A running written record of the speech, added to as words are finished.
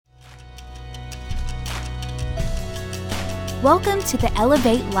Welcome to the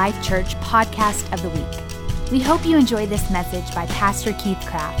Elevate Life Church Podcast of the Week. We hope you enjoy this message by Pastor Keith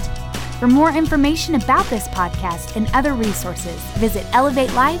Craft. For more information about this podcast and other resources, visit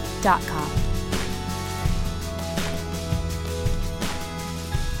elevatelife.com.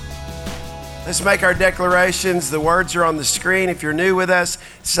 Let's make our declarations. The words are on the screen. If you're new with us,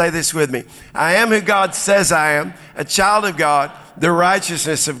 say this with me. I am who God says I am, a child of God, the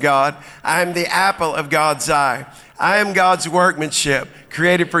righteousness of God. I am the apple of God's eye. I am God's workmanship,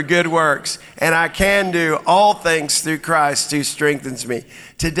 created for good works, and I can do all things through Christ who strengthens me.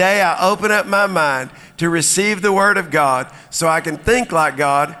 Today, I open up my mind to receive the Word of God so I can think like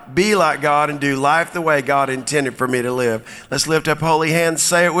God, be like God, and do life the way God intended for me to live. Let's lift up holy hands.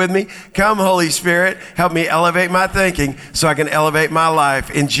 Say it with me. Come, Holy Spirit, help me elevate my thinking so I can elevate my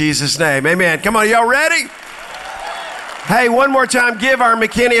life in Jesus' name. Amen. Come on, y'all ready? Hey, one more time, give our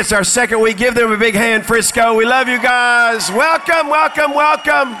McKinney. It's our second week. Give them a big hand, Frisco. We love you guys. Welcome, welcome,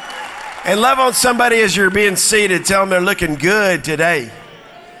 welcome. And love on somebody as you're being seated. Tell them they're looking good today.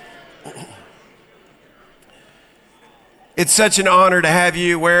 It's such an honor to have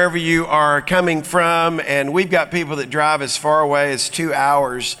you wherever you are coming from. And we've got people that drive as far away as 2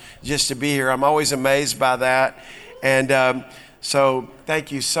 hours just to be here. I'm always amazed by that. And so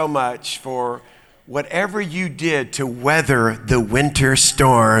thank you so much for whatever you did to weather the winter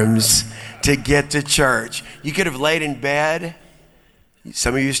storms to get to church. You could have laid in bed.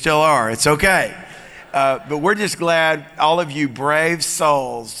 Some of you still are. It's okay. But we're just glad all of you brave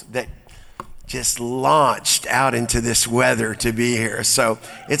souls that just launched out into this weather to be here. So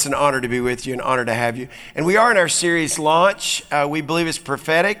it's an honor to be with you, an honor to have you. And we are in our series Launch. We believe it's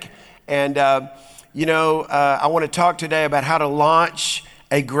prophetic. And, I want to talk today about how to launch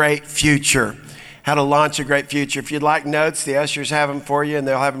a great future. How to launch a great future. If you'd like notes, the ushers have them for you, and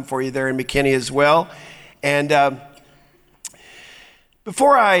they'll have them for you there in McKinney as well. And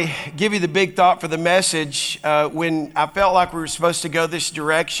before I give you the big thought for the message, when I felt like we were supposed to go this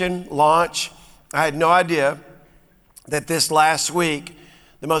direction, launch, I had no idea that this last week,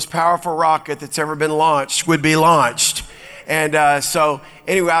 the most powerful rocket that's ever been launched would be launched. And so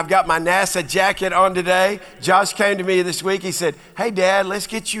anyway, I've got my NASA jacket on today. Josh came to me this week. He said, "Hey, Dad, let's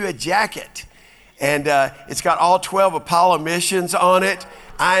get you a jacket." And it's got all 12 Apollo missions on it.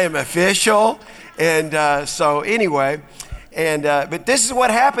 I am official. And so anyway, but this is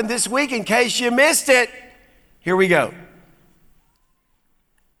what happened this week in case you missed it. Here we go.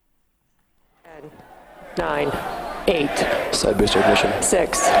 10, 9, 8. Side booster ignition.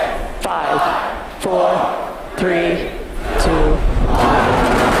 6, 5, 4, 3, 2, 1.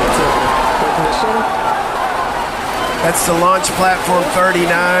 Ignition. That's the launch platform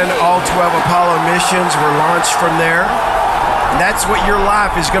 39. All 12 Apollo missions were launched from there. And that's what your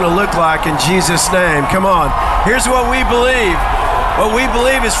life is going to look like in Jesus' name. Come on. Here's what we believe. What we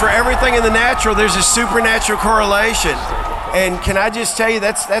believe is for everything in the natural, there's a supernatural correlation. And can I just tell you,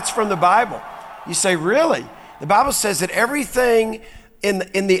 that's from the Bible. You say, really? The Bible says that everything in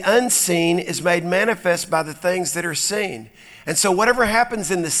the unseen is made manifest by the things that are seen. And so whatever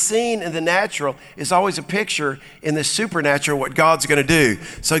happens in the seen and the natural is always a picture in the supernatural what God's going to do.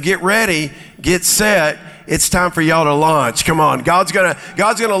 So get ready, get set. It's time for y'all to launch. Come on. God's going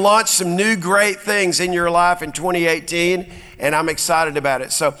to launch some new great things in your life in 2018, and I'm excited about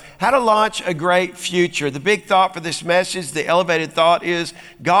it. So how to launch a great future. The big thought for this message, the elevated thought is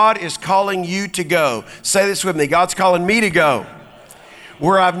God is calling you to go. Say this with me. God's calling me to go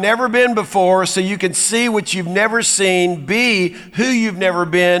where I've never been before so you can see what you've never seen, be who you've never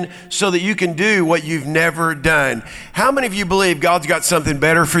been so that you can do what you've never done. How many of you believe God's got something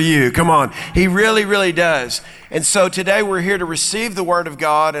better for you? Come on. He really, really does. And so today we're here to receive the Word of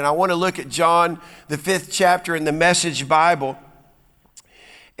God, and I want to look at John, the 5th chapter in the Message Bible.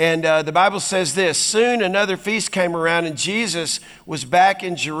 And the Bible says this: soon another feast came around, and Jesus was back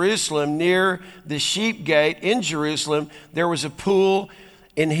in Jerusalem near the sheep gate in Jerusalem. There was a pool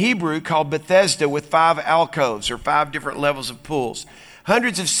in Hebrew called Bethesda with 5 alcoves, or 5 different levels of pools.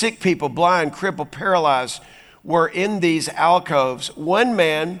 Hundreds of sick people, blind, crippled, paralyzed, were in these alcoves. One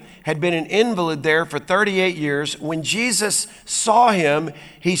man had been an invalid there for 38 years. When Jesus saw him,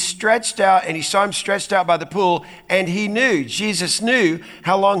 he saw him stretched out by the pool, and Jesus knew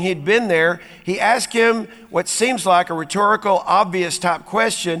how long he'd been there. He asked him what seems like a rhetorical, obvious type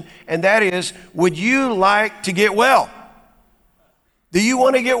question, and that is, would you like to get well? Do you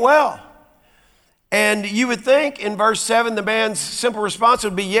want to get well? And you would think in verse 7, the man's simple response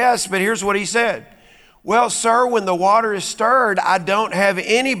would be yes, but here's what he said. Well, sir, when the water is stirred, I don't have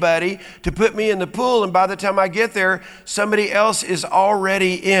anybody to put me in the pool, and by the time I get there, somebody else is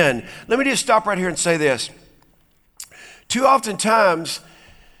already in. Let me just stop right here and say this. Too often times,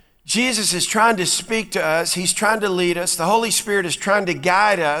 Jesus is trying to speak to us. He's trying to lead us. The Holy Spirit is trying to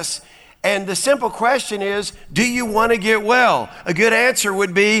guide us. And the simple question is, do you want to get well? A good answer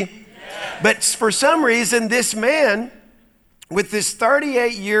would be, yes. But for some reason, this man with this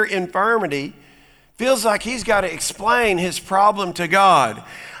 38-year infirmity feels like he's got to explain his problem to God.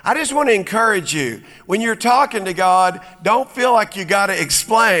 I just want to encourage you, when you're talking to God, don't feel like you got to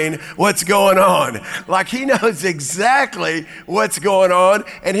explain what's going on. Like he knows exactly what's going on.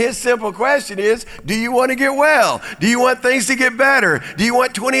 And his simple question is, do you want to get well? Do you want things to get better? Do you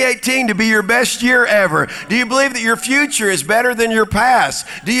want 2018 to be your best year ever? Do you believe that your future is better than your past?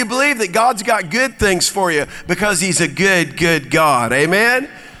 Do you believe that God's got good things for you because he's a good, good God? Amen?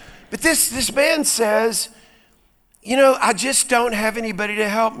 But this man says, I just don't have anybody to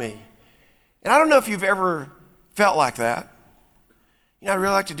help me. And I don't know if you've ever felt like that. I'd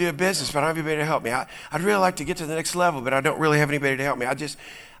really like to do a business, but I don't have anybody to help me. I'd really like to get to the next level, but I don't really have anybody to help me. I just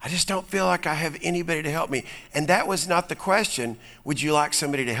don't feel like I have anybody to help me. And that was not the question, would you like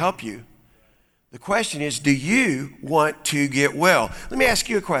somebody to help you? The question is, do you want to get well? Let me ask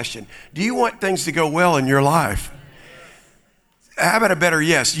you a question. Do you want things to go well in your life? How about a better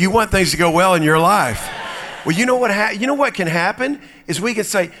yes? You want things to go well in your life? Well, you know what can happen is we can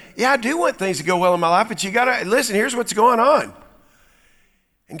say, yeah, I do want things to go well in my life, but you got to listen, here's what's going on.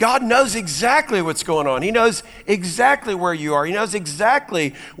 And God knows exactly what's going on. He knows exactly where you are. He knows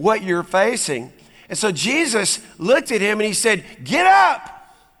exactly what you're facing. And so Jesus looked at him and he said, get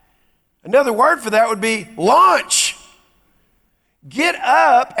up. Another word for that would be launch. Get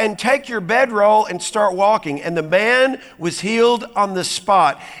up and take your bedroll and start walking. And the man was healed on the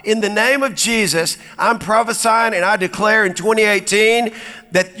spot. In the name of Jesus, I'm prophesying and I declare in 2018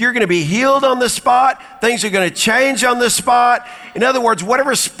 that you're going to be healed on the spot. Things are going to change on the spot. In other words,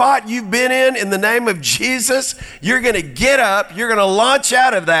 whatever spot you've been in the name of Jesus, you're going to get up. You're going to launch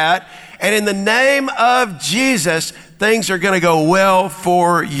out of that. And in the name of Jesus, things are going to go well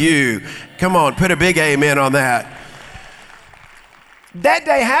for you. Come on, put a big amen on that. That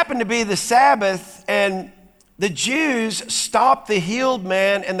day happened to be the Sabbath, and the Jews stopped the healed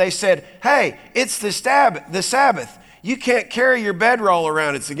man and they said, hey, it's the Sabbath. You can't carry your bedroll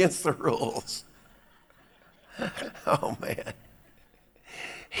around. It's against the rules. Oh, man.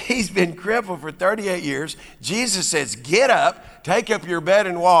 He's been crippled for 38 years. Jesus says, get up, take up your bed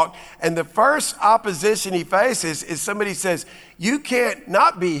and walk. And the first opposition he faces is somebody says, you can't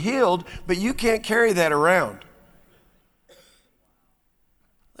not be healed, but you can't carry that around.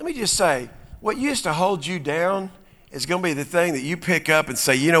 Let me just say, what used to hold you down is going to be the thing that you pick up and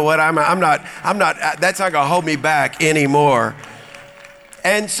say, you know what, I'm not, that's not going to hold me back anymore.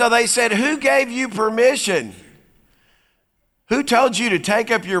 And so they said, who gave you permission? Who told you to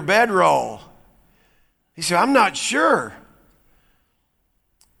take up your bedroll? He said, I'm not sure.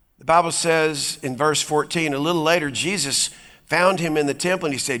 The Bible says in verse 14, a little later, Jesus found him in the temple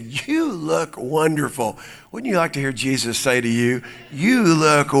and he said, you look wonderful. Wouldn't you like to hear Jesus say to you, you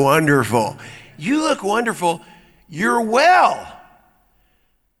look wonderful. You look wonderful. You're well.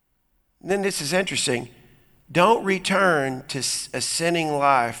 And then this is interesting. Don't return to a sinning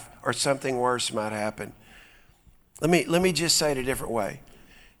life or something worse might happen. Let me just say it a different way.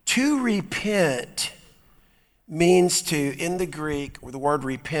 To repent means to, in the Greek, the word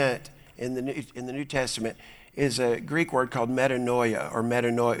repent in the New Testament is a Greek word called metanoia or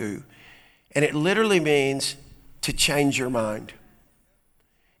metanoeu. And it literally means to change your mind.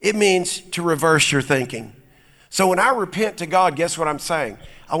 It means to reverse your thinking. So when I repent to God, guess what I'm saying?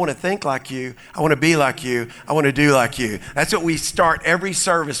 I want to think like you. I want to be like you. I want to do like you. That's what we start every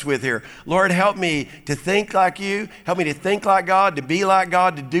service with here. Lord, help me to think like you. Help me to think like God, to be like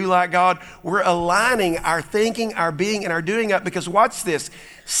God, to do like God. We're aligning our thinking, our being, and our doing up because watch this.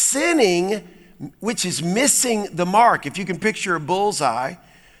 Sinning, which is missing the mark. If you can picture a bullseye.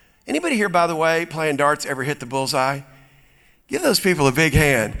 Anybody here, by the way, playing darts ever hit the bullseye? Give those people a big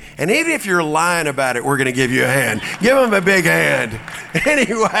hand. And even if you're lying about it, we're going to give you a hand. Give them a big hand.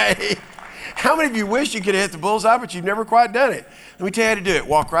 Anyway, how many of you wish you could have hit the bullseye, but you've never quite done it? Let me tell you how to do it.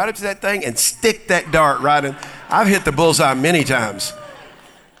 Walk right up to that thing and stick that dart right in. I've hit the bullseye many times.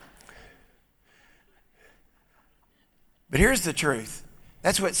 But here's the truth.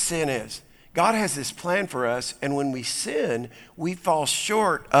 That's what sin is. God has this plan for us, and when we sin, we fall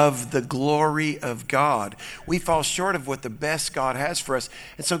short of the glory of God. We fall short of what the best God has for us.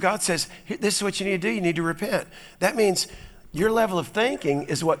 And so God says, this is what you need to do. You need to repent. That means your level of thinking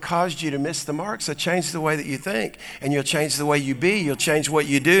is what caused you to miss the mark. So change the way that you think, and you'll change the way you be. You'll change what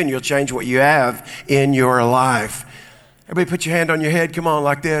you do, and you'll change what you have in your life. Everybody put your hand on your head. Come on,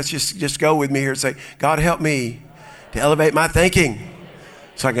 like this. Just go with me here and say, God, help me to elevate my thinking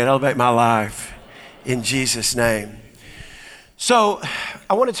so I can elevate my life in Jesus' name. So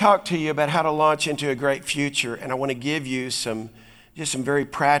I want to talk to you about how to launch into a great future, and I want to give you some very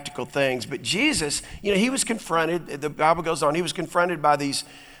practical things. But Jesus, he was confronted, the Bible goes on, he was confronted by these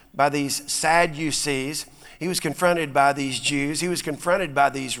Sadducees. He was confronted by these Jews. He was confronted by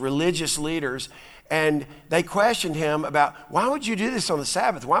these religious leaders, and they questioned him about, why would you do this on the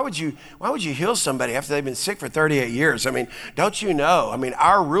Sabbath? Why would you heal somebody after they've been sick for 38 years? Don't you know?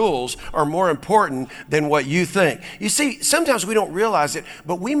 Our rules are more important than what you think. You see, sometimes we don't realize it,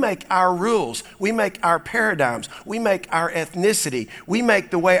 but we make our rules, we make our paradigms, we make our ethnicity, we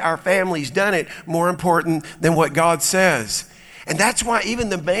make the way our family's done it more important than what God says. And that's why even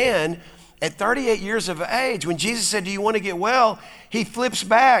the man at 38 years of age, when Jesus said, do you want to get well? He flips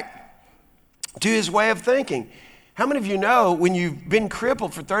back to his way of thinking. How many of you know when you've been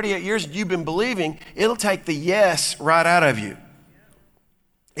crippled for 38 years and you've been believing, it'll take the yes right out of you.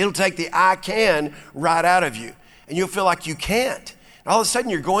 It'll take the I can right out of you. And you'll feel like you can't. And all of a sudden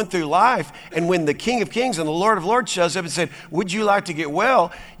you're going through life, and when the King of Kings and the Lord of Lords shows up and said, would you like to get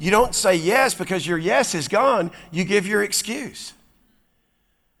well? You don't say yes because your yes is gone. You give your excuse.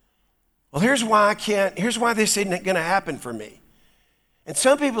 Well, here's why this isn't going to happen for me. And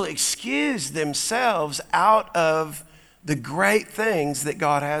some people excuse themselves out of the great things that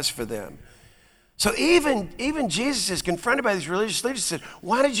God has for them. So even Jesus is confronted by these religious leaders and said,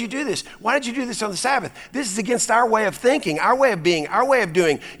 why did you do this? Why did you do this on the Sabbath? This is against our way of thinking, our way of being, our way of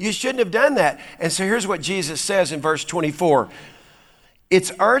doing. You shouldn't have done that. And so here's what Jesus says in verse 24.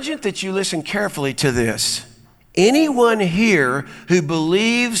 It's urgent that you listen carefully to this. Anyone here who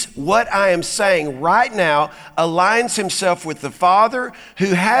believes what I am saying right now aligns himself with the Father who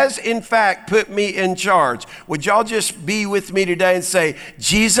has in fact put me in charge. Would y'all just be with me today and say,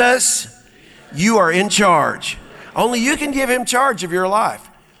 Jesus, you are in charge. Only you can give him charge of your life.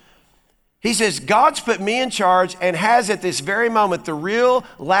 He says, God's put me in charge and has at this very moment the real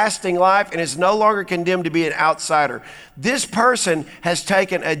lasting life and is no longer condemned to be an outsider. This person has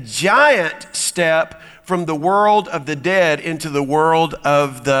taken a giant step from the world of the dead into the world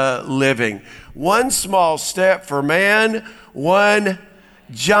of the living. One small step for man, one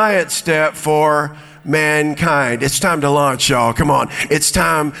giant step for mankind. It's time to launch, y'all. Come on. It's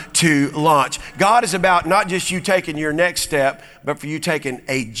time to launch. God is about not just you taking your next step, but for you taking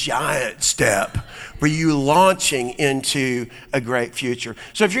a giant step, for you launching into a great future.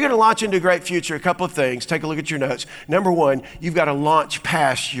 So if you're going to launch into a great future, a couple of things. Take a look at your notes. Number one, you've got to launch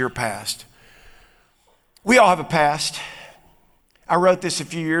past your past. We all have a past. I wrote this a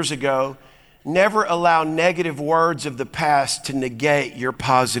few years ago. Never allow negative words of the past to negate your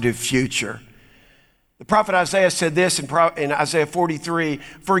positive future. The prophet Isaiah said this in Isaiah 43,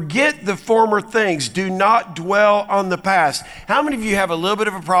 forget the former things, do not dwell on the past. How many of you have a little bit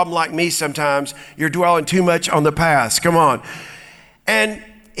of a problem like me sometimes? You're dwelling too much on the past. Come on. And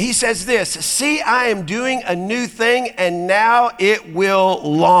he says this, see, I am doing a new thing and now it will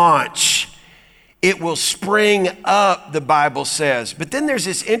launch. It will spring up, the Bible says. But then there's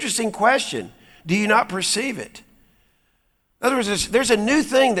this interesting question. Do you not perceive it? In other words, there's a new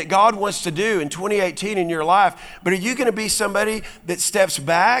thing that God wants to do in 2018 in your life, but are you going to be somebody that steps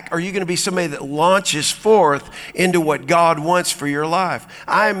back, or are you going to be somebody that launches forth into what God wants for your life?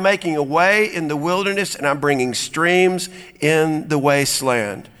 I am making a way in the wilderness, and I'm bringing streams in the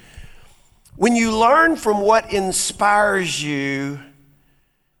wasteland. When you learn from what inspires you,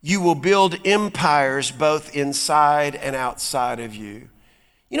 you will build empires both inside and outside of you.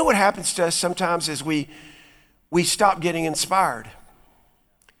 You know what happens to us sometimes is we stop getting inspired.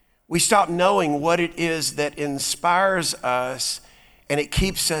 We stop knowing what it is that inspires us, and it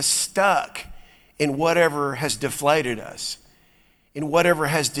keeps us stuck in whatever has deflated us, in whatever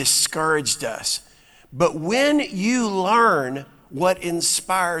has discouraged us. But when you learn what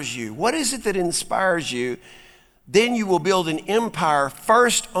inspires you, what is it that inspires you, then you will build an empire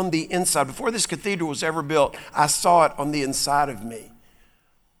first on the inside. Before this cathedral was ever built, I saw it on the inside of me.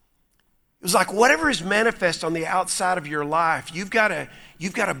 It was like whatever is manifest on the outside of your life, you've got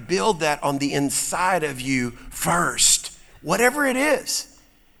to build that on the inside of you first. Whatever it is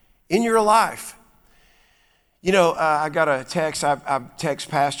in your life. You know, I got a text. I text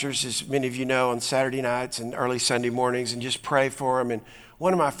pastors, as many of you know, on Saturday nights and early Sunday mornings and just pray for them. And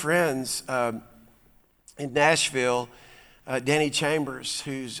one of my friends in Nashville, Danny Chambers,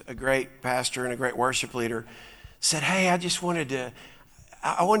 who's a great pastor and a great worship leader, said, hey,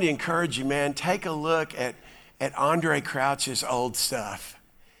 I wanted to encourage you, man. Take a look at Andre Crouch's old stuff.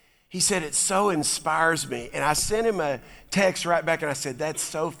 He said, it so inspires me. And I sent him a text right back and I said, that's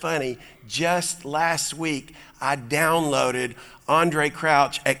so funny. Just last week, I downloaded Andre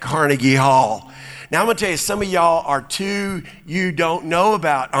Crouch at Carnegie Hall. Now I'm gonna tell you, some of y'all you don't know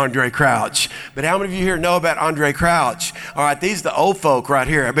about Andre Crouch. But how many of you here know about Andre Crouch? All right, these are the old folk right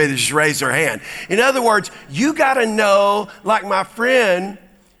here. I bet they just raise their hand. In other words, you gotta know, like my friend,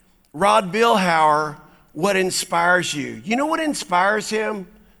 Rod Billhauer, what inspires you. You know what inspires him?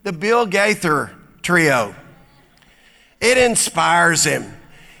 The Bill Gaither Trio. It inspires him.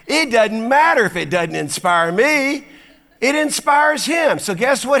 It doesn't matter if it doesn't inspire me. It inspires him. So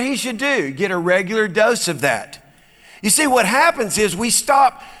guess what he should do? Get a regular dose of that. You see, what happens is we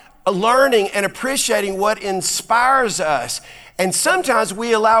stop learning and appreciating what inspires us. And sometimes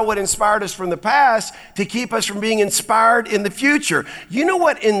we allow what inspired us from the past to keep us from being inspired in the future. You know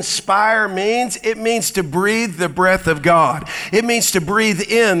what inspire means? It means to breathe the breath of God. It means to breathe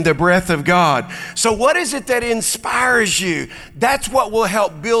in the breath of God. So what is it that inspires you? That's what will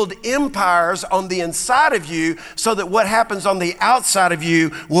help build empires on the inside of you so that what happens on the outside of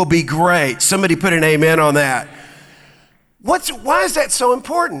you will be great. Somebody put an amen on that. Why is that so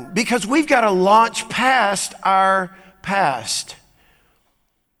important? Because we've got to launch past our past.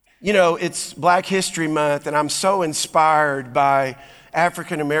 You know, it's Black History Month, and I'm so inspired by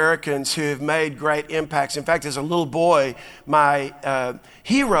African Americans who have made great impacts. In fact, as a little boy, my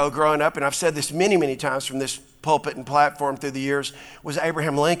hero growing up, and I've said this many, many times from this pulpit and platform through the years, was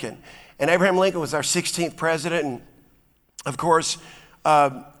Abraham Lincoln. And Abraham Lincoln was our 16th president, and of course,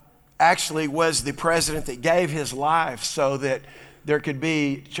 actually was the president that gave his life so that there could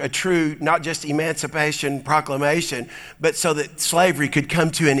be a true, not just emancipation proclamation, but so that slavery could come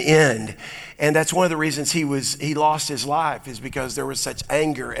to an end. And that's one of the reasons he lost his life, is because there was such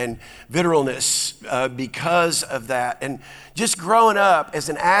anger and vitriolness because of that. And just growing up as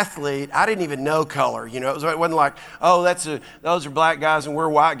an athlete, I didn't even know color. You know, it wasn't like, oh, those are black guys and we're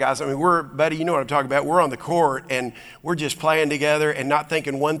white guys. I mean, buddy, you know what I'm talking about. We're on the court and we're just playing together and not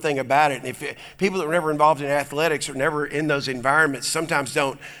thinking one thing about it. And if people that were never involved in athletics or never in those environments sometimes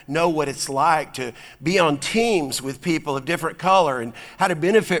don't know what it's like to be on teams with people of different color and how to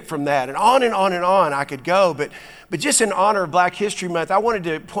benefit from that. And on and on and on I could go. But just in honor of Black History Month, I wanted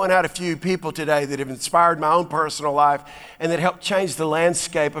to point out a few people today that have inspired my own personal life and that helped change the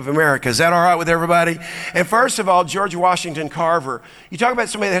landscape of America. Is that all right with everybody? And first of all, George Washington Carver. You talk about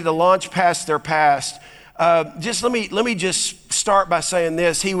somebody that had to launch past their past. Just let me just start by saying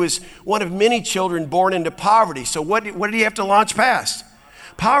this. He was one of many children born into poverty. So what did he have to launch past?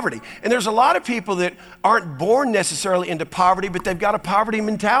 Poverty. And there's a lot of people that aren't born necessarily into poverty, but they've got a poverty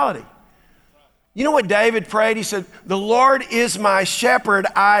mentality. You know what David prayed? He said, the Lord is my shepherd.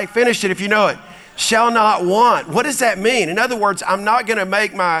 I finished it if you know it. Shall not want. What does that mean? In other words, I'm not going to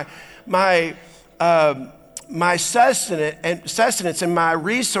make my sustenance and my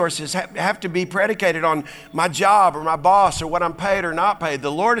resources have to be predicated on my job or my boss or what I'm paid or not paid.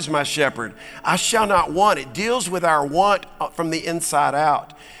 The Lord is my shepherd. I shall not want. It deals with our want from the inside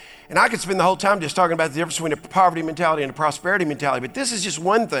out. And I could spend the whole time just talking about the difference between a poverty mentality and a prosperity mentality, but this is just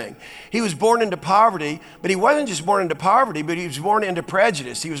one thing. He was born into poverty, but he wasn't just born into poverty, but he was born into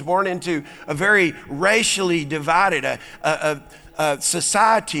prejudice. He was born into a very racially divided, a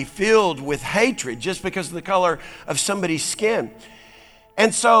society filled with hatred just because of the color of somebody's skin.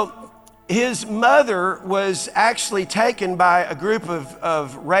 And so his mother was actually taken by a group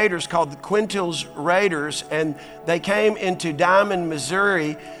of raiders called the Quintil's Raiders, and they came into Diamond,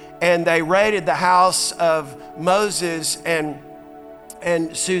 Missouri, and they raided the house of Moses and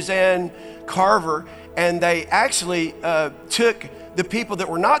Suzanne Carver, and they actually took the people that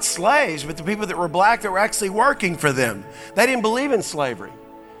were not slaves, but the people that were black that were actually working for them. They didn't believe in slavery.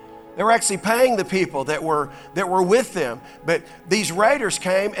 They were actually paying the people that were with them. But these raiders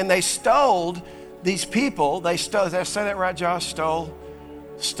came and they stole these people. They stole, did I say that right, Josh? Stole.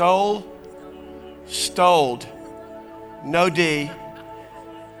 No D.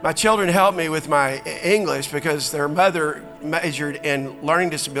 My children helped me with my English because their mother majored in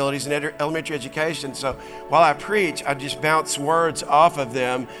learning disabilities and elementary education. So while I preach, I just bounce words off of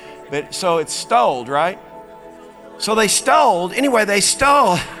them. But so it's stole, right? So they stole. Anyway, they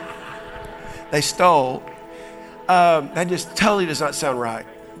stole. They stole. That just totally does not sound right.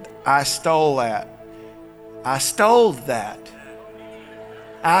 I stole that. I stole that.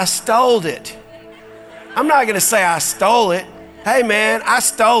 I stole it. I'm not going to say I stole it. Hey man, I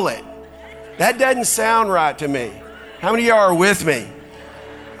stole it. That doesn't sound right to me. How many of y'all are with me?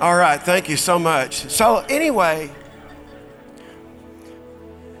 All right, thank you so much. So anyway,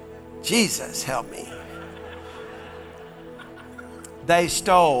 Jesus help me. they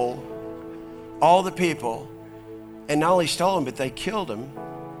stole all the people, and not only stole them, but they killed them.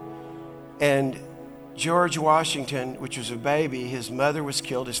 And George Washington, which was a baby, his mother was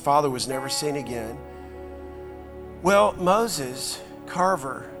killed, his father was never seen again. Well, Moses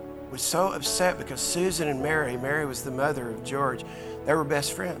Carver was so upset because Susan and Mary was the mother of George, they were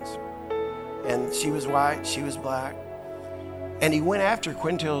best friends. And she was white, she was black. And he went after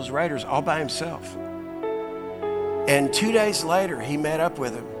Quintill's raiders all by himself. And 2 days later, he met up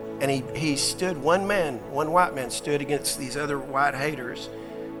with them. And he stood, one white man stood against these other white haters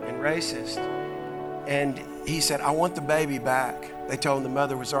and racists. And he said, I want the baby back. They told him the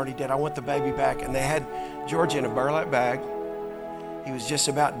mother was already dead. I want the baby back. And they had George in a burlap bag. He was just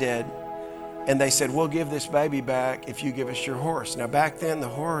about dead. And they said, we'll give this baby back if you give us your horse. Now, back then, the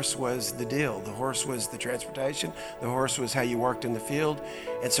horse was the deal. The horse was the transportation. The horse was how you worked in the field.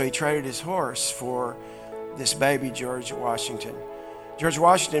 And so he traded his horse for this baby, George Washington. George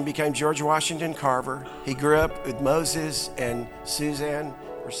Washington became George Washington Carver. He grew up with Moses and Susan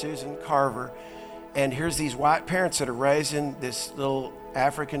Carver. And here's these white parents that are raising this little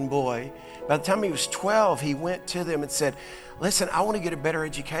African boy. By the time he was 12, he went to them and said, listen, I want to get a better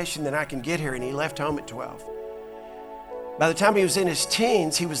education than I can get here. And he left home at 12. By the time he was in his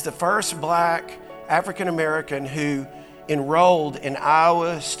teens, he was the first black African American who enrolled in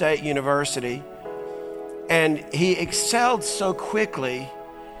Iowa State University. And he excelled so quickly,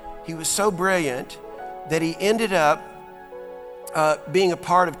 he was so brilliant, that he ended up being a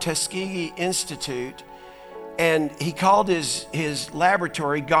part of Tuskegee Institute, and he called his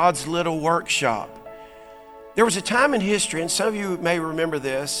laboratory God's Little Workshop. There was a time in history, and some of you may remember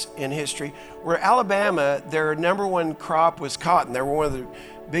this in history, where Alabama, their number one crop was cotton. They were one of the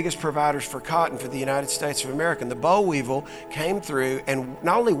biggest providers for cotton for the United States of America. And the boll weevil came through and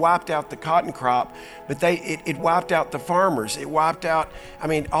not only wiped out the cotton crop, but it wiped out the farmers. It wiped out,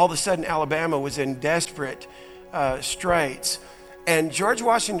 all of a sudden Alabama was in desperate straits. And George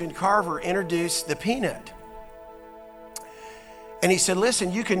Washington Carver introduced the peanut. And he said,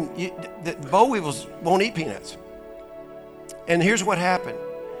 listen, the boll weevils won't eat peanuts. And here's what happened.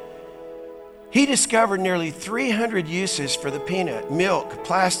 He discovered nearly 300 uses for the peanut: milk,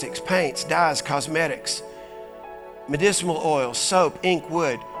 plastics, paints, dyes, cosmetics, medicinal oils, soap, ink,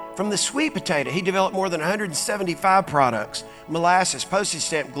 wood. From the sweet potato, he developed more than 175 products: molasses, postage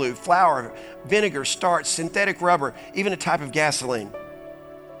stamp glue, flour, vinegar, starch, synthetic rubber, even a type of gasoline.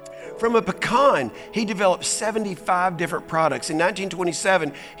 From a pecan, he developed 75 different products. In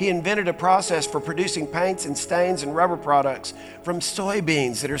 1927, he invented a process for producing paints and stains and rubber products from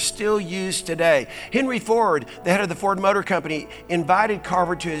soybeans that are still used today. Henry Ford, the head of the Ford Motor Company, invited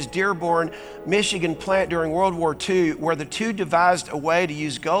Carver to his Dearborn, Michigan plant during World War II, where the two devised a way to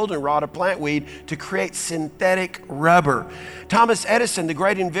use goldenrod, a plant weed, to create synthetic rubber. Thomas Edison, the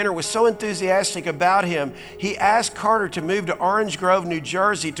great inventor, was so enthusiastic about him, he asked Carter to move to Orange Grove, New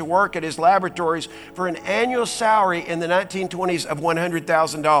Jersey to work at his laboratories for an annual salary in the 1920s of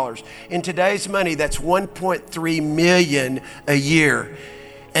 $100,000. In today's money, that's $1.3 million a year.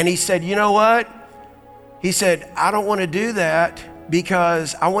 And he said, you know what? He said, I don't want to do that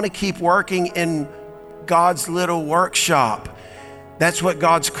because I want to keep working in God's little workshop. That's what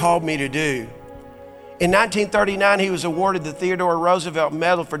God's called me to do. In 1939, he was awarded the Theodore Roosevelt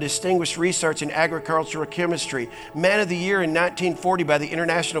Medal for Distinguished Research in Agricultural Chemistry, Man of the Year in 1940 by the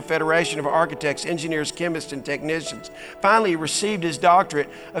International Federation of Architects, Engineers, Chemists, and Technicians. Finally, he received his doctorate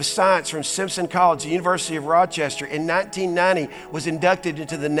of science from Simpson College, the University of Rochester. In 1990, was inducted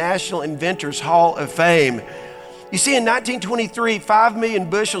into the National Inventors Hall of Fame. You see, in 1923, 5 million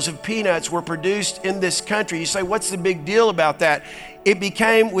bushels of peanuts were produced in this country. You say, what's the big deal about that? It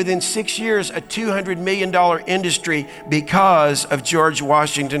became, within 6 years, a $200 million industry because of George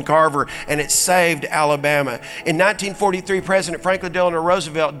Washington Carver, and it saved Alabama. In 1943, President Franklin Delano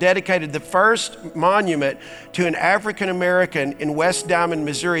Roosevelt dedicated the first monument to an African American in West Diamond,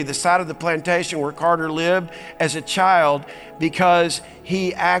 Missouri, the site of the plantation where Carter lived as a child, because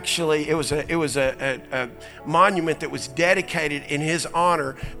he actually, it was a monument that was dedicated in his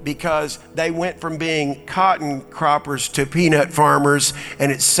honor because they went from being cotton croppers to peanut farmers,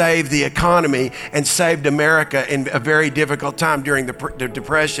 and it saved the economy and saved America in a very difficult time during the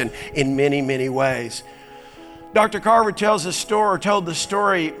Depression in many, many ways. Dr. Carver told the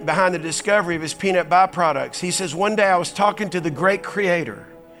story behind the discovery of his peanut byproducts. He says, one day I was talking to the great Creator,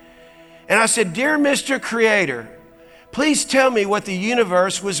 and I said, "Dear Mr. Creator, please tell me what the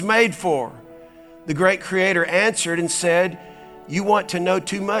universe was made for." The great Creator answered and said, "You want to know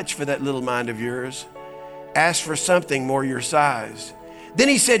too much for that little mind of yours. Ask for something more your size." Then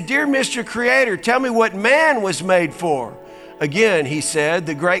he said, "Dear Mr. Creator, tell me what man was made for." Again, he said,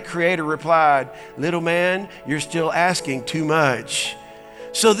 the great creator replied, little man, you're still asking too much.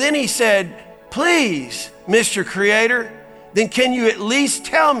 So then he said, please, Mr. Creator, then can you at least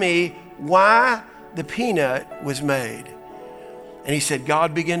tell me why the peanut was made? And he said,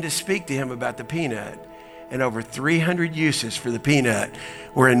 God began to speak to him about the peanut. And over 300 uses for the peanut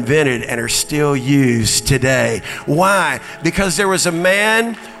were invented and are still used today. Why? Because there was a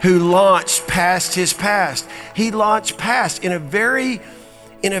man who launched past his past. He launched past in a very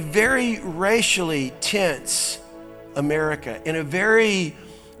racially tense America,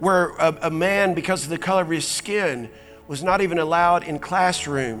 where a man, because of the color of his skin, was not even allowed in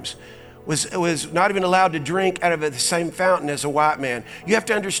classrooms, was not even allowed to drink out of the same fountain as a white man. You have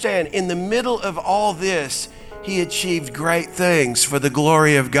to understand, in the middle of all this, he achieved great things for the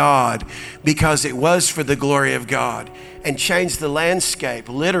glory of God, because it was for the glory of God, and changed the landscape,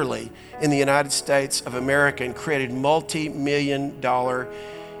 literally, in the United States of America, and created multi-million-dollar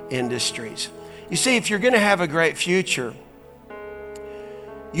industries. You see, if you're going to have a great future,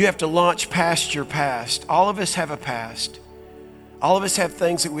 you have to launch past your past. All of us have a past. All of us have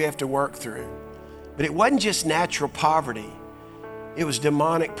things that we have to work through. But it wasn't just natural poverty. It was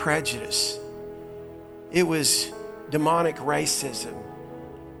demonic prejudice. It was demonic racism.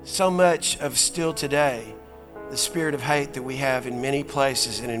 So much of still today, the spirit of hate that we have in many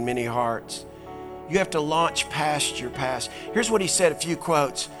places and in many hearts. You have to launch past your past. Here's what he said, a few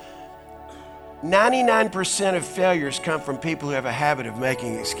quotes. 99% of failures come from people who have a habit of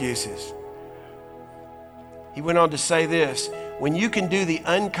making excuses. He went on to say this, when you can do the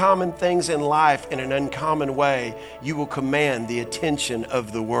uncommon things in life in an uncommon way, you will command the attention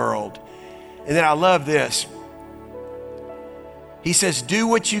of the world. And then I love this. He says, do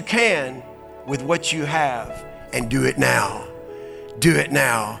what you can with what you have, and do it now. Do it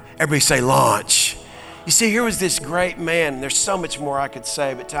now. Everybody say launch. You see, here was this great man, and there's so much more I could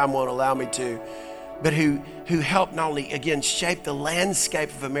say, but time won't allow me to, but who helped not only, again, shape the landscape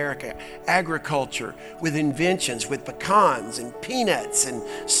of America, agriculture, with inventions, with pecans and peanuts and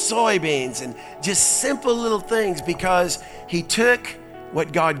soybeans and just simple little things, because he took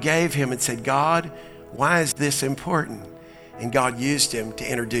what God gave him and said, God, why is this important? And God used him to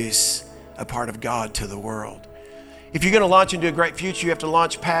introduce a part of God to the world. If you're going to launch into a great future, you have to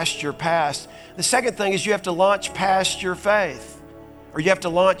launch past your past. The second thing is you have to launch past your faith, or you have to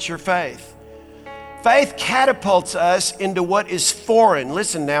launch your faith. Faith catapults us into what is foreign.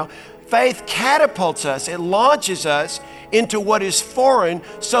 Listen now, faith catapults us, it launches us into what is foreign,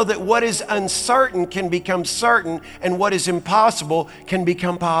 so that what is uncertain can become certain, and what is impossible can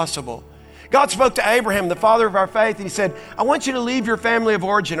become possible. God spoke to Abraham, the father of our faith, and he said, I want you to leave your family of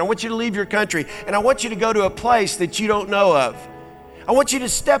origin. I want you to leave your country, and I want you to go to a place that you don't know of. I want you to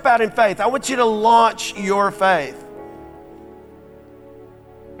step out in faith. I want you to launch your faith.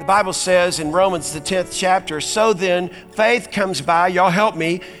 The Bible says in Romans, the 10th chapter, so then faith comes by, y'all help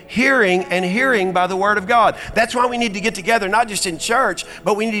me, hearing, and hearing by the word of God. That's why we need to get together, not just in church,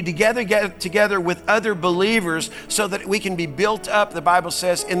 but we need to get together with other believers so that we can be built up, the Bible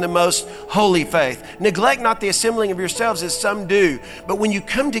says, in the most holy faith. Neglect not the assembling of yourselves as some do, but when you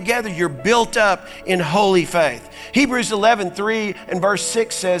come together, you're built up in holy faith. Hebrews 11:3 and verse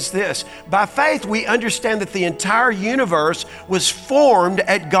 6 says this, by faith we understand that the entire universe was formed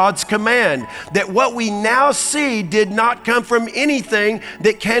at God's command, that what we now see did not come from anything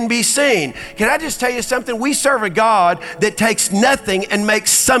that can be seen. Can I just tell you something? We serve a God that takes nothing and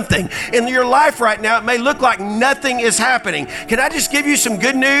makes something. In your life right now, it may look like nothing is happening. Can I just give you some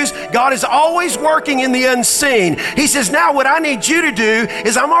good news? God is always working in the unseen. He says, now what I need you to do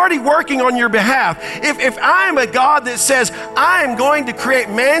is I'm already working on your behalf. If I am a God that says, I am going to create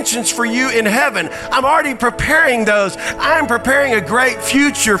mansions for you in heaven, I'm already preparing those. I'm preparing a great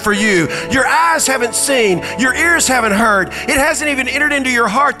future for you. Your eyes haven't seen, your ears haven't heard, it hasn't even entered into your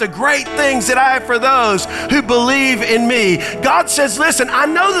heart the great things that I have for those who believe in me. God says, listen, I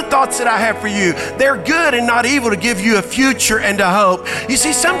know the thoughts that I have for you. They're good and not evil, to give you a future and a hope. You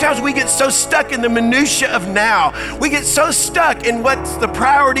see, sometimes we get so stuck in the minutia of now. We get so stuck in what's the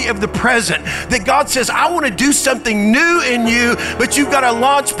priority of the present, that God says, I want to do something new in you, but you've got to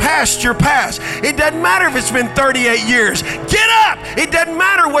launch past your past. It doesn't matter if it's been 38 years. Get up! It doesn't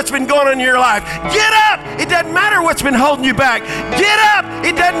matter what's been going on in your life. Get up! It doesn't matter what's been holding you back. Get up!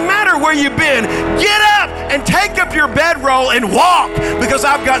 It doesn't matter where you've been. Get up and take up your bedroll and walk, because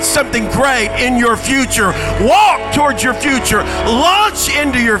I've got something great in your future. Walk towards your future. Launch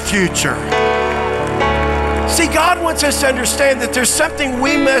into your future. See, God wants us to understand that there's something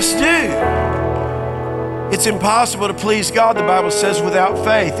we must do. It's impossible to please God, the Bible says, without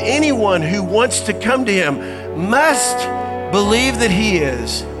faith. Anyone who wants to come to Him must Believe that He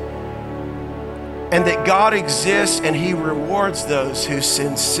is, and that God exists and He rewards those who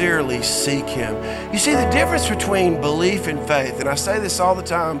sincerely seek Him. You see the difference between belief and faith, and I say this all the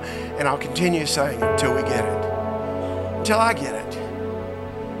time, and I'll continue saying it until we get it, until I get it.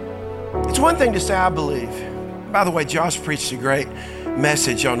 It's one thing to say, I believe. By the way, Josh preached a great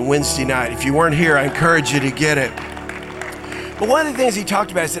message on Wednesday night. If you weren't here, I encourage you to get it. But one of the things he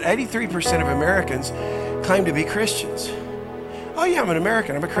talked about is that 83% of Americans claim to be Christians. Oh yeah, I'm an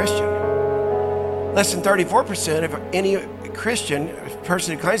American, I'm a Christian. Less than 34% of any Christian, a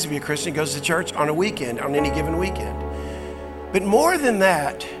person who claims to be a Christian, goes to church on a weekend, on any given weekend. But more than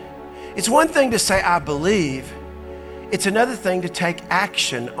that, it's one thing to say, I believe. It's another thing to take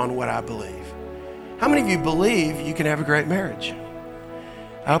action on what I believe. How many of you believe you can have a great marriage?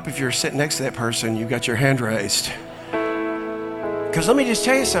 I hope if you're sitting next to that person, you've got your hand raised. Because let me just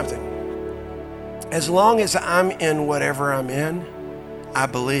tell you something. As long as I'm in whatever I'm in, I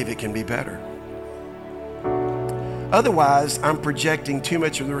believe it can be better. Otherwise, I'm projecting too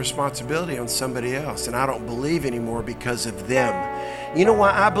much of the responsibility on somebody else, and I don't believe anymore because of them. You know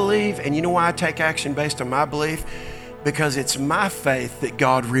why I believe, and you know why I take action based on my belief? Because it's my faith that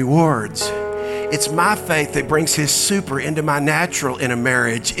God rewards. It's my faith that brings His super into my natural in a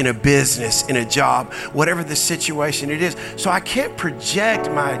marriage, in a business, in a job, whatever the situation it is. So I can't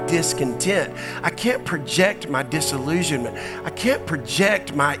project my discontent. I can't project my disillusionment. I can't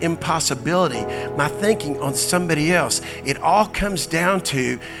project my impossibility, my thinking on somebody else. It all comes down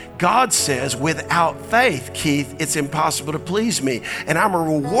to God says, without faith, Keith, it's impossible to please me. And I'm a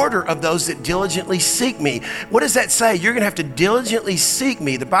rewarder of those that diligently seek me. What does that say? You're going to have to diligently seek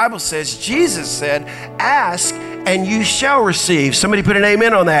me. The Bible says, Jesus said, ask and you shall receive. Somebody put an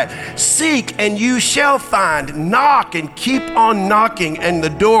amen on that. Seek and you shall find. Knock and keep on knocking and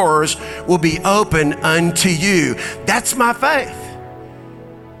the doors will be open unto you. That's my faith.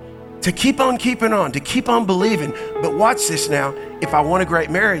 To keep on keeping on, to keep on believing. But watch this now. If I want a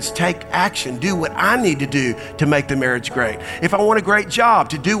great marriage, take action. Do what I need to do to make the marriage great. If I want a great job,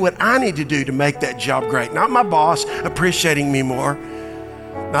 to do what I need to do to make that job great. Not my boss appreciating me more,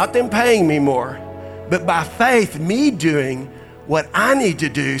 not them paying me more, but by faith, me doing what I need to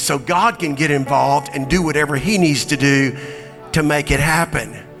do so God can get involved and do whatever He needs to do to make it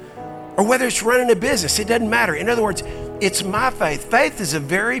happen. Or whether it's running a business, it doesn't matter. In other words, it's my faith. Faith is a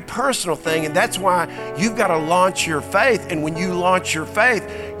very personal thing, and that's why you've got to launch your faith. And when you launch your faith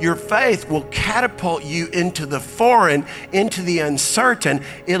will catapult you into the foreign, into the uncertain.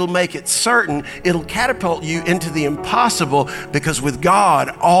 It'll make it certain. It'll catapult you into the impossible, because with God,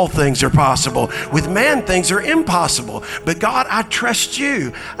 all things are possible. With man, things are impossible. But God, I trust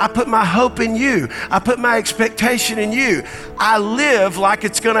you. I put my hope in you. I put my expectation in you. I live like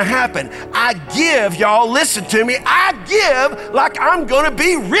it's going to happen. I give, y'all, listen to me. I give like I'm going to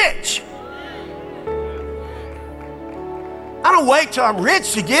be rich. I don't wait till I'm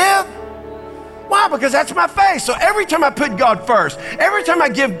rich to give. Why? Because that's my faith. So every time I put God first, every time I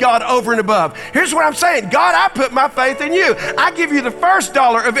give God over and above, here's what I'm saying. God, I put my faith in you. I give you the first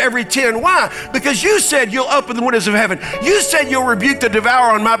dollar of every 10. Why? Because you said you'll open the windows of heaven. You said you'll rebuke the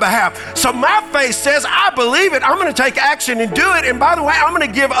devourer on my behalf. So my faith says, I believe it. I'm going to take action and do it. And by the way, I'm going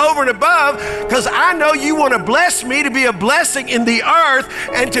to give over and above because I know you want to bless me to be a blessing in the earth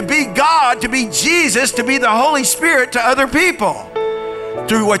and to be God, to be Jesus, to be the Holy Spirit to other people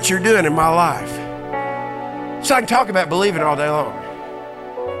through what you're doing in my life. So I can talk about believing all day long.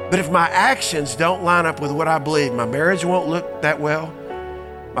 But if my actions don't line up with what I believe, my marriage won't look that well,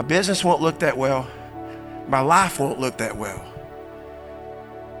 my business won't look that well, my life won't look that well.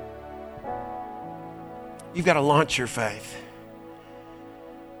 You've got to launch your faith.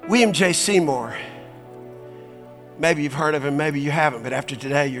 William J. Seymour, maybe you've heard of him, maybe you haven't, but after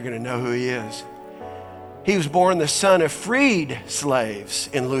today you're going to know who he is. He was born the son of freed slaves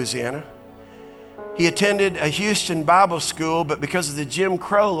in Louisiana. He attended a Houston Bible school, but because of the Jim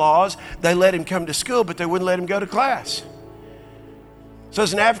Crow laws, they let him come to school, but they wouldn't let him go to class. So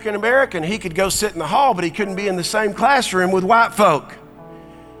as an African American, he could go sit in the hall, but he couldn't be in the same classroom with white folk.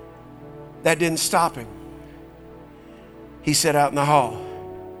 That didn't stop him. He sat out in the hall,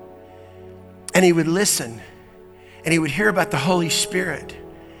 and he would listen, and he would hear about the Holy Spirit.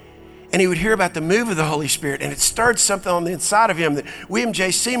 And he would hear about the move of the Holy Spirit, and it stirred something on the inside of him that William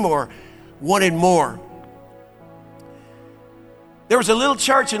J. Seymour wanted more. There was a little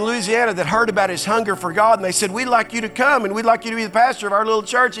church in Louisiana that heard about his hunger for God, and they said, we'd like you to come, and we'd like you to be the pastor of our little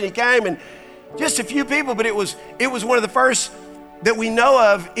church. And he came, and just a few people, but it was one of the first that we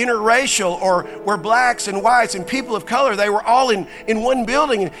know of, interracial, or where blacks and whites and people of color, they were all in one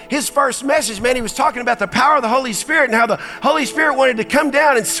building. And his first message, man, he was talking about the power of the Holy Spirit and how the Holy Spirit wanted to come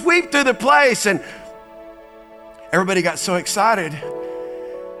down and sweep through the place. And everybody got so excited,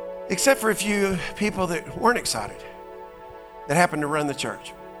 except for a few people that weren't excited, that happened to run the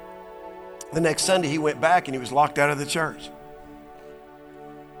church. The next Sunday, he went back and he was locked out of the church.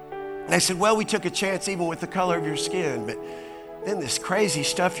 And they said, well, we took a chance even with the color of your skin, but then this crazy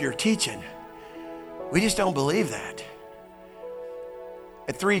stuff you're teaching, we just don't believe that.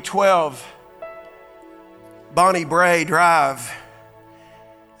 At 312 Bonnie Bray Drive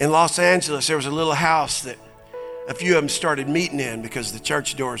in Los Angeles, there was a little house that a few of them started meeting in because the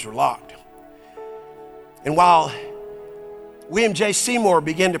church doors were locked. And while William J. Seymour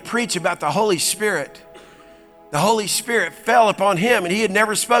began to preach about the Holy Spirit fell upon him, and he had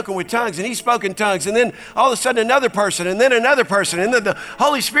never spoken with tongues, and he spoke in tongues, and then all of a sudden another person, and then another person, and then the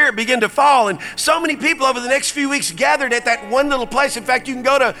Holy Spirit began to fall, and so many people over the next few weeks gathered at that one little place. In fact, you can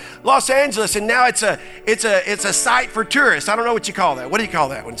go to Los Angeles, and now it's a site for tourists. I don't know what you call that. What do you call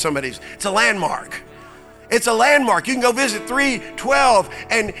that when it's a landmark? It's a landmark. You can go visit 312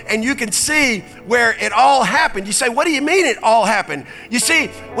 and you can see where it all happened. You say, what do you mean it all happened? You see,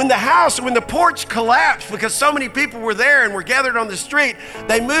 when the porch collapsed because so many people were there and were gathered on the street,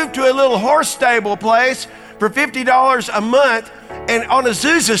 they moved to a little horse stable place for $50 a month and on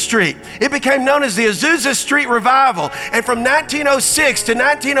Azusa Street. It became known as the Azusa Street Revival. And from 1906 to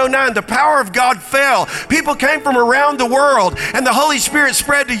 1909, the power of God fell. People came from around the world, and the Holy Spirit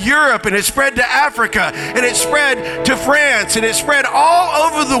spread to Europe, and it spread to Africa, and it spread to France, and it spread all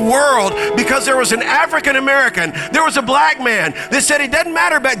over the world because there was an African American, there was a black man that said it doesn't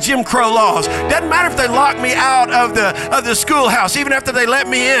matter about Jim Crow laws. Doesn't matter if they lock me out of the schoolhouse, even after they let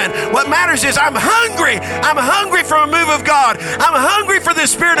me in. What matters is I'm hungry. I'm hungry for a move of God. I'm hungry for the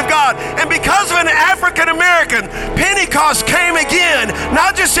Spirit of God. And because of an African American, Pentecost came again,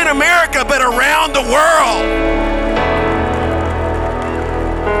 not just in America, but around the world.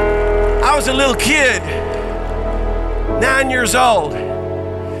 I was a little kid, 9 years old,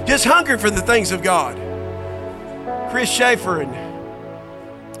 just hungry for the things of God. Chris Schaefer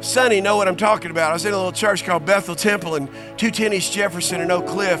and Sonny know what I'm talking about. I was in a little church called Bethel Temple in 210 East Jefferson in Oak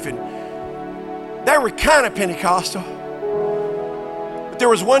Cliff, and they were kind of Pentecostal. But there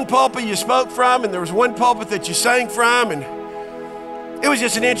was one pulpit you spoke from, and there was one pulpit that you sang from, and it was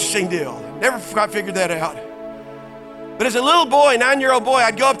just an interesting deal. Never quite figured that out. But as a little boy, 9-year-old boy,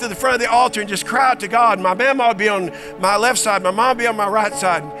 I'd go up to the front of the altar and just cry out to God. My mama would be on my left side, my mom would be on my right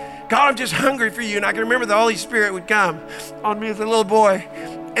side. God, I'm just hungry for you. And I can remember the Holy Spirit would come on me as a little boy,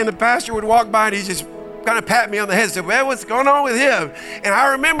 and the pastor would walk by and he'd just kind of pat me on the head and said, well, what's going on with him? And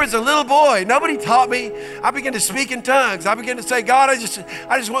I remember as a little boy, nobody taught me. I began to speak in tongues. I began to say, God, I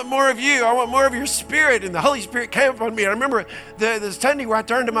just want more of you. I want more of your Spirit. And the Holy Spirit came upon me. And I remember the Sunday where I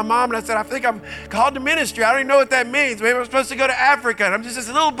turned to my mom and I said, I think I'm called to ministry. I don't even know what that means. Maybe I'm supposed to go to Africa. And I'm just this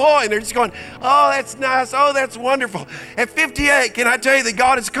little boy. And they're just going, oh, that's nice. Oh, that's wonderful. At 58, can I tell you that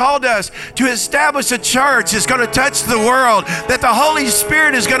God has called us to establish a church that's going to touch the world, that the Holy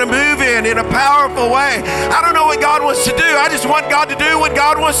Spirit is going to move in a powerful way. I don't know what God wants to do. I just want God to do what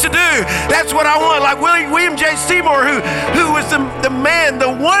God wants to do. That's what I want. Like William J. Seymour, who was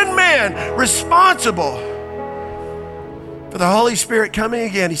the one man responsible for the Holy Spirit coming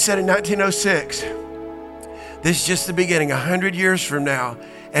again. He said in 1906, this is just the beginning. 100 years from now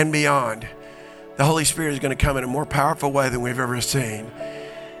and beyond, the Holy Spirit is going to come in a more powerful way than we've ever seen.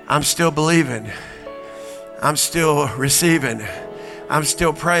 I'm still believing. I'm still receiving. I'm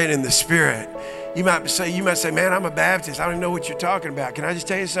still praying in the Spirit. You might say, man, I'm a Baptist. I don't even know what you're talking about. Can I just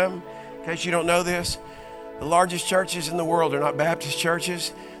tell you something? In case you don't know this, the largest churches in the world are not Baptist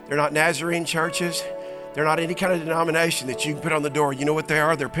churches. They're not Nazarene churches. They're not any kind of denomination that you can put on the door. You know what they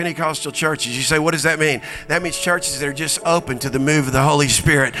are? They're Pentecostal churches. You say, what does that mean? That means churches that are just open to the move of the Holy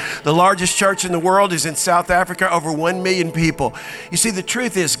Spirit. The largest church in the world is in South Africa, over 1 million people. You see, the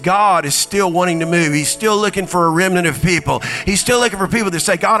truth is God is still wanting to move. He's still looking for a remnant of people. He's still looking for people that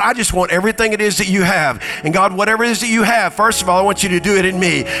say, God, I just want everything it is that you have. And God, whatever it is that you have, first of all, I want you to do it in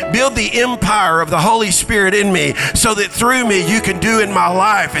me. Build the empire of the Holy Spirit in me so that through me you can do in my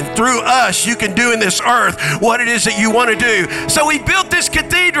life, and through us you can do in this earth. earth what it is that you want to do. So we built this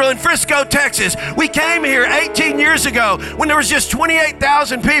cathedral in Frisco, Texas. We came here 18 years ago when there was just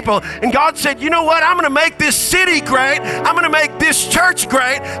 28,000 people. And God said, you know what? I'm going to make this city great. I'm going to make this church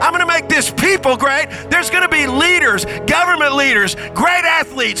great. I'm going to make this people great. There's going to be leaders, government leaders, great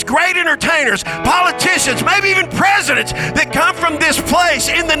athletes, great entertainers, politicians, maybe even presidents that come from this place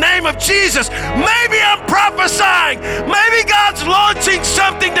in the name of Jesus. Maybe I'm prophesying. Maybe God's launching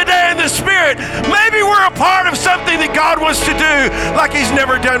something today in the Spirit. Maybe we're a part of something that God wants to do like He's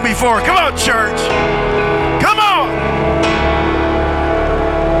never done before. Come on, church. Come on.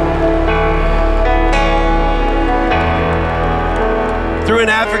 Through an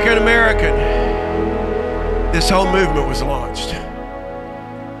African American, this whole movement was launched.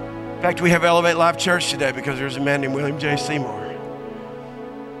 In fact, we have Elevate Life Church today because there's a man named William J. Seymour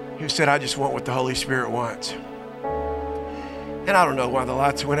who said, I just want what the Holy Spirit wants. And I don't know why the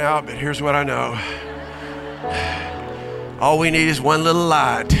lights went out, but here's what I know. All we need is one little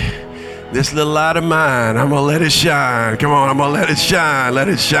light. This little light of mine, I'm gonna let it shine. Come on, I'm gonna let it shine, let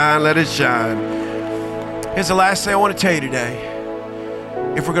it shine, let it shine. Here's the last thing I want to tell you today.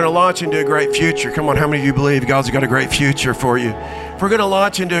 If we're gonna launch into a great future, come on, how many of you believe God's got a great future for you? If we're gonna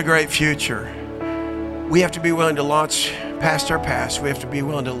launch into a great future, we have to be willing to launch past our past. We have to be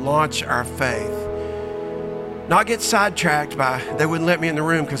willing to launch our faith. Not get sidetracked by, they wouldn't let me in the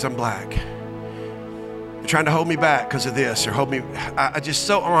room because I'm black. They're trying to hold me back because of this, or hold me. I just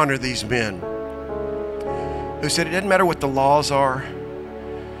so honor these men who said it doesn't matter what the laws are.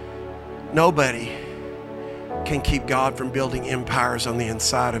 Nobody can keep God from building empires on the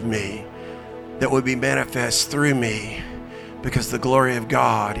inside of me that would be manifest through me because the glory of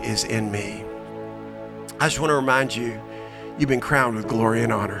God is in me. I just want to remind you, you've been crowned with glory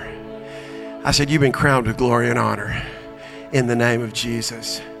and honor. I said, you've been crowned with glory and honor in the name of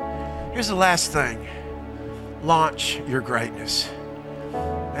Jesus. Here's the last thing. Launch your greatness.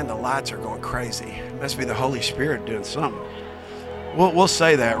 And the lights are going crazy. It must be the Holy Spirit doing something. We'll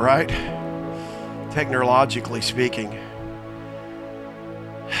say that, right? Technologically speaking.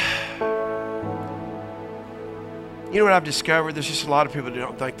 You know what I've discovered? There's just a lot of people that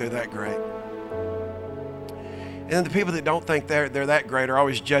don't think they're that great. And then the people that don't think they're that great are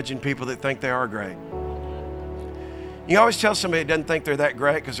always judging people that think they are great. You always tell somebody that doesn't think they're that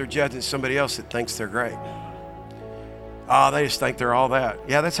great because they're judging somebody else that thinks they're great. Oh, they just think they're all that.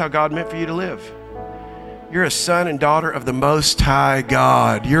 Yeah, that's how God meant for you to live. You're a son and daughter of the Most High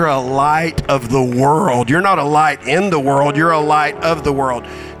God. You're a light of the world. You're not a light in the world. You're a light of the world.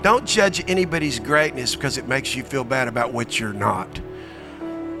 Don't judge anybody's greatness because it makes you feel bad about what you're not.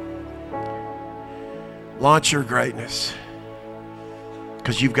 Launch your greatness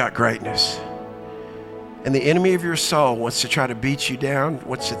because you've got greatness. And the enemy of your soul wants to try to beat you down,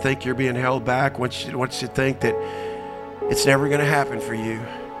 wants to think you're being held back, wants to think that it's never going to happen for you.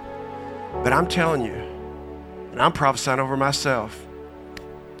 But I'm telling you, and I'm prophesying over myself.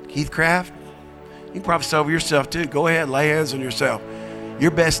 Keith Craft, you can prophesy over yourself too. Go ahead, lay hands on yourself.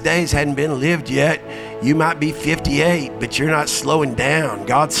 Your best days hadn't been lived yet. You might be 58, but you're not slowing down.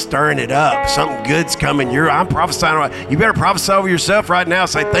 God's stirring it up. Something good's coming. I'm prophesying. You better prophesy over yourself right now.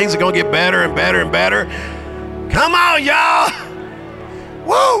 Say things are going to get better and better and better. Come on, y'all.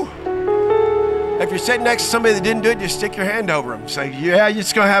 Woo! If you're sitting next to somebody that didn't do it, just stick your hand over them. Say, yeah,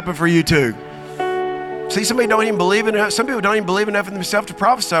 it's going to happen for you too. See, some people don't even believe enough in themselves to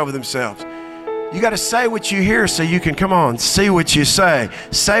prophesy over themselves. You got to say what you hear so you can, come on, see what you say.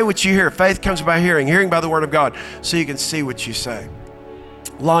 Say what you hear. Faith comes by hearing, hearing by the word of God, so you can see what you say.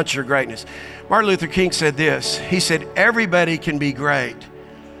 Launch your greatness. Martin Luther King said this. He said, everybody can be great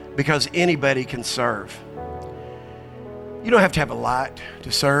because anybody can serve. You don't have to have a light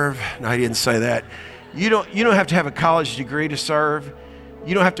to serve. No, he didn't say that. You don't have to have a college degree to serve.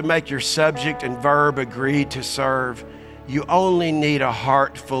 You don't have to make your subject and verb agree to serve. You only need a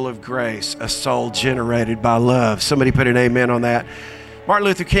heart full of grace, a soul generated by love. Somebody put an amen on that. Martin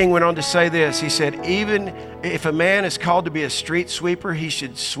Luther King went on to say this. He said, even if a man is called to be a street sweeper, he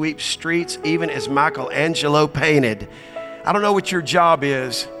should sweep streets even as Michelangelo painted. I don't know what your job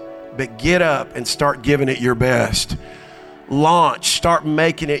is, but get up and start giving it your best. Launch, start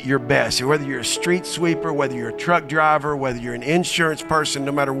making it your best. Whether you're a street sweeper, whether you're a truck driver, whether you're an insurance person,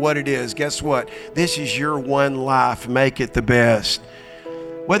 no matter what it is, guess what? This is your one life. Make it the best.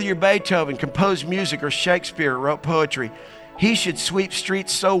 Whether you're Beethoven, composed music, or Shakespeare, wrote poetry, he should sweep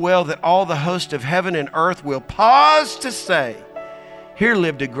streets so well that all the host of heaven and earth will pause to say, here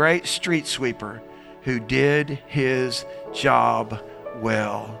lived a great street sweeper who did his job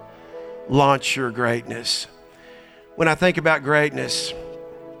well. Launch your greatness. When I think about greatness,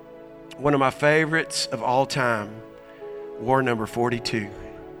 one of my favorites of all time, war number 42,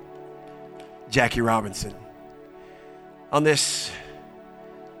 Jackie Robinson. On this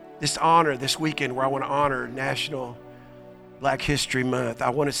honor, this weekend where I want to honor National Black History Month, I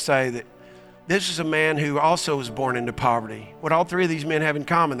want to say that this is a man who also was born into poverty. What all three of these men have in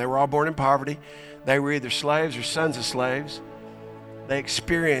common, they were all born in poverty. They were either slaves or sons of slaves. They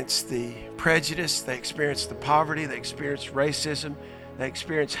experienced the prejudice, they experienced the poverty, they experienced racism, they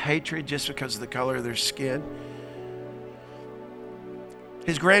experienced hatred just because of the color of their skin.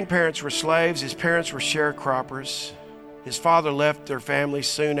 His grandparents were slaves, his parents were sharecroppers. His father left their family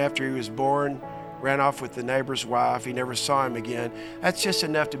soon after he was born, ran off with the neighbor's wife. He never saw him again. That's just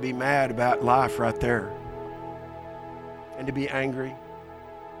enough to be mad about life right there and to be angry.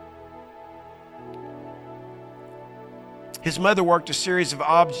 His mother worked a series of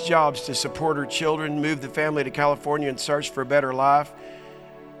odd jobs to support her children, moved the family to California in search for a better life.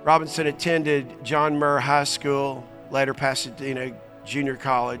 Robinson attended John Muir High School, later Pasadena Junior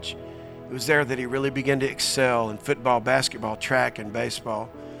College. It was there that he really began to excel in football, basketball, track, and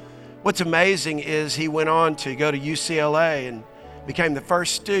baseball. What's amazing is he went on to go to UCLA and became the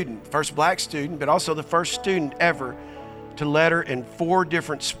first black student, but also the first student ever to letter in 4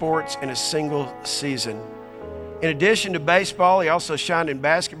 different sports in a single season. In addition to baseball, he also shined in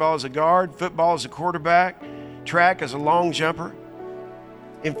basketball as a guard, football as a quarterback, track as a long jumper.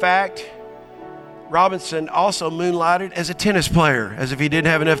 In fact, Robinson also moonlighted as a tennis player, as if he didn't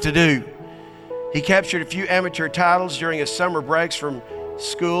have enough to do. He captured a few amateur titles during his summer breaks from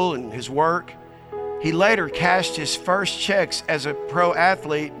school and his work. He later cashed his first checks as a pro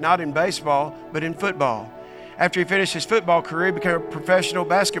athlete, not in baseball, but in football. After he finished his football career, he became a professional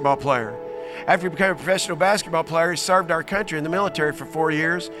basketball player. After he became a professional basketball player, he served our country in the military for 4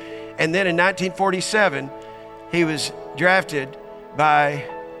 years. And then in 1947, he was drafted by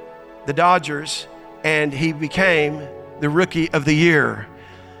the Dodgers, and he became the Rookie of the Year.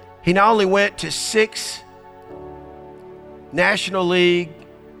 He not only went to 6 National League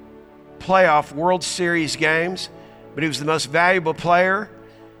playoff World Series games, but he was the most valuable player,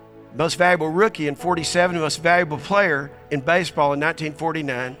 most valuable rookie in 47, the most valuable player in baseball in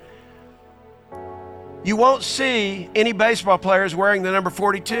 1949. You won't see any baseball players wearing the number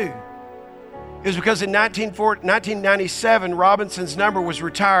 42. It was because in 1997, Robinson's number was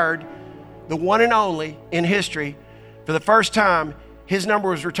retired, the one and only in history. For the first time, his number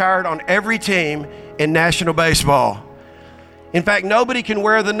was retired on every team in National Baseball. In fact, nobody can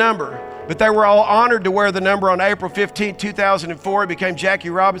wear the number, but they were all honored to wear the number on April 15, 2004. It became Jackie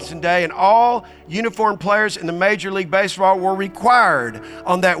Robinson Day, and all uniformed players in the Major League Baseball were required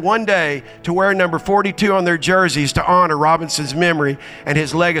on that one day to wear number 42 on their jerseys to honor Robinson's memory and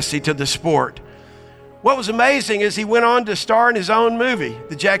his legacy to the sport. What was amazing is he went on to star in his own movie.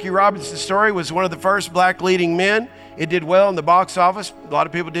 The Jackie Robinson Story was one of the first black leading men. It did well in the box office. A lot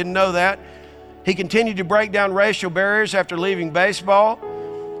of people didn't know that. He continued to break down racial barriers after leaving baseball.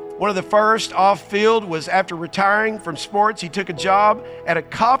 One of the first off-field was after retiring from sports. He took a job at a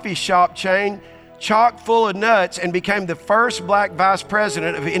coffee shop chain chock full of nuts and became the first black vice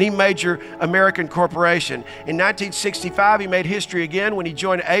president of any major American corporation. In 1965, he made history again when he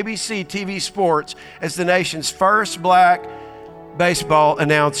joined ABC TV Sports as the nation's first black baseball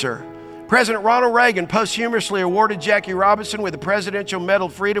announcer. President Ronald Reagan posthumously awarded Jackie Robinson with the Presidential Medal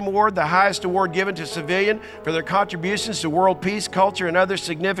Freedom Award, the highest award given to civilian for their contributions to world peace, culture, and other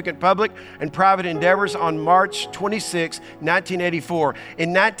significant public and private endeavors on March 26, 1984.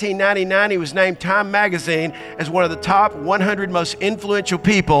 In 1999, he was named Time Magazine as one of the top 100 most influential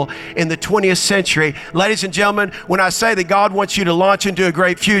people in the 20th century. Ladies and gentlemen, when I say that God wants you to launch into a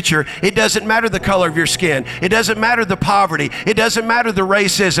great future, it doesn't matter the color of your skin. It doesn't matter the poverty. It doesn't matter the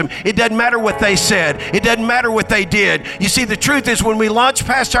racism. It doesn't matter what they said. It doesn't matter what they did. You see, the truth is when we launch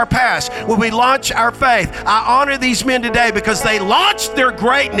past our past, when we launch our faith, I honor these men today because they launched their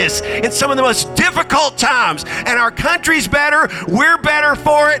greatness in some of the most difficult times. And our country's better. We're better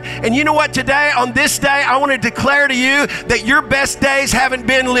for it. And you know what? Today, on this day, I want to declare to you that your best days haven't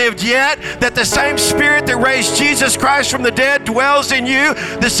been lived yet, that the same Spirit that raised Jesus Christ from the dead dwells in you,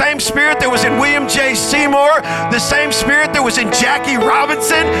 the same Spirit that was in William J. Seymour, the same Spirit that was in Jackie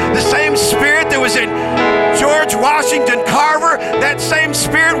Robinson, the same Spirit that was in George Washington Carver, that same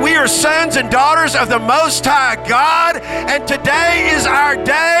Spirit. We are sons and daughters of the Most High God, and today is our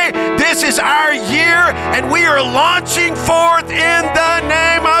day. This is our year, and we are launching forth in the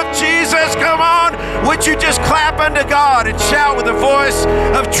name of Jesus. Come on, would you just clap unto God and shout with a voice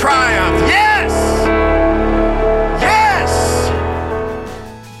of triumph? Yes! Yes!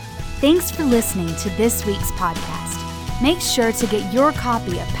 Thanks for listening to this week's podcast. Make sure to get your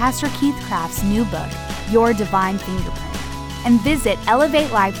copy of Pastor Keith Craft's new book, Your Divine Fingerprint, and visit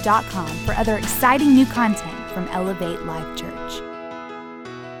ElevateLife.com for other exciting new content from Elevate Life Church.